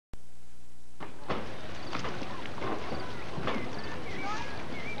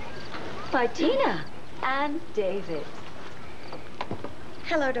Why, Tina and David.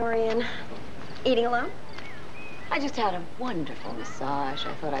 Hello, Dorian. Eating alone? I just had a wonderful massage.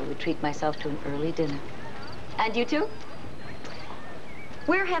 I thought I would treat myself to an early dinner. And you too?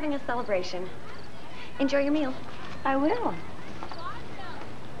 We're having a celebration. Enjoy your meal. I will.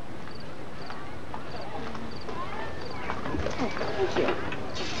 Oh, thank you.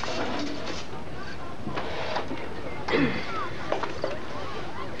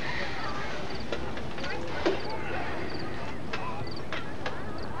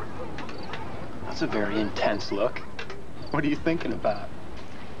 That's a very intense look. What are you thinking about?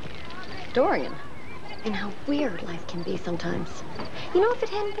 Dorian. And how weird life can be sometimes. You know, if it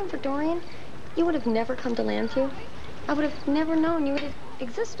hadn't been for Dorian, you would have never come to Landview. I would have never known you would have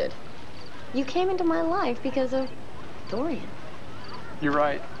existed. You came into my life because of Dorian. You're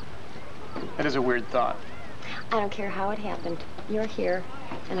right. That is a weird thought. I don't care how it happened. You're here,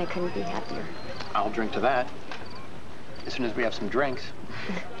 and I couldn't be happier. I'll drink to that. As soon as we have some drinks.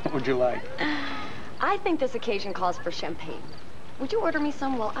 What would you like? I think this occasion calls for champagne. Would you order me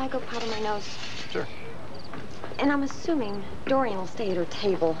some while I go powder my nose? Sure. And I'm assuming Dorian will stay at her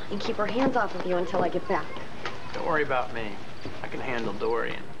table and keep her hands off of you until I get back. Don't worry about me. I can handle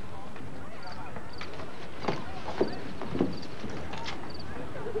Dorian.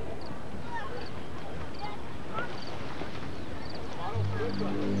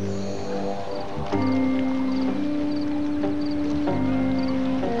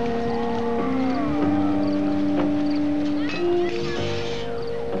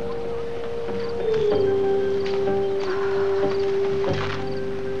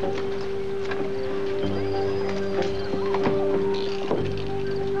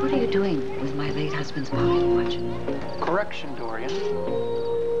 Correction, Dorian.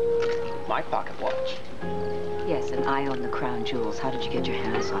 My pocket watch. Yes, and I own the crown jewels. How did you get your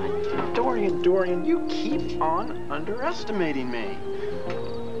hands on it? Dorian, you keep on underestimating me.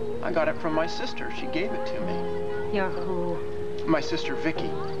 I got it from my sister. She gave it to me. Your who? My sister, Vicky.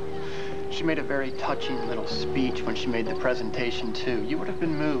 She made a very touching little speech when she made the presentation, too. You would have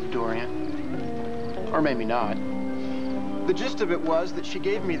been moved, Dorian. Or maybe not. The gist of it was that she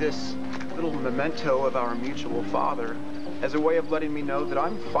gave me this little memento of our mutual father as a way of letting me know that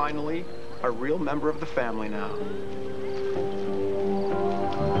I'm finally a real member of the family now.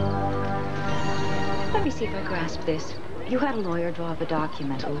 Let me see if I grasp this. You had a lawyer draw up a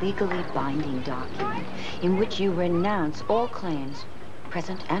document, a legally binding document, in which you renounce all claims,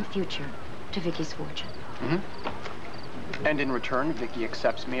 present and future, to Vicky's fortune. Mm-hmm. And in return, Vicky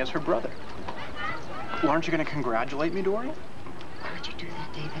accepts me as her brother. Well, aren't you going to congratulate me, Dorian? Why would you do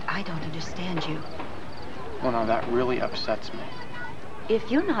that, David? I don't understand you. Well, now, that really upsets me. If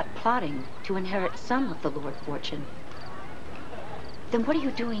you're not plotting to inherit some of the Lord fortune, then what are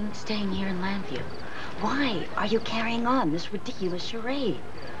you doing staying here in Landview? Why are you carrying on this ridiculous charade?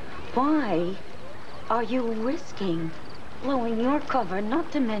 Why are you risking blowing your cover,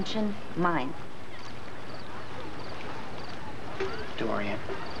 not to mention mine? Dorian,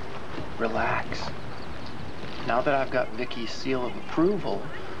 relax. Now that I've got Vicky's seal of approval,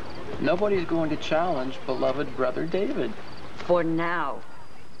 nobody's going to challenge beloved brother David. For now.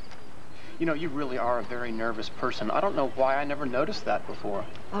 You know, you really are a very nervous person. I don't know why I never noticed that before.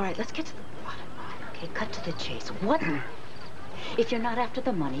 All right, let's get to the bottom line, okay? Cut to the chase. What? If you're not after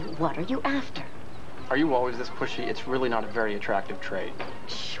the money, what are you after? Are you always this pushy? It's really not a very attractive trait.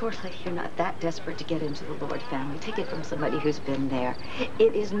 Surely you're not that desperate to get into the Lord family. Take it from somebody who's been there.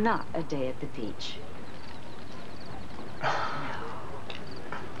 It is not a day at the beach.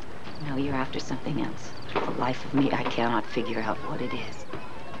 No, you're after something else. For the life of me, I cannot figure out what it is.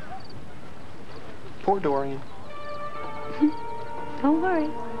 Poor Dorian. Don't worry.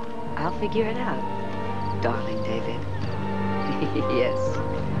 I'll figure it out. Darling David. Yes,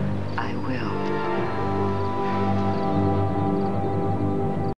 I will.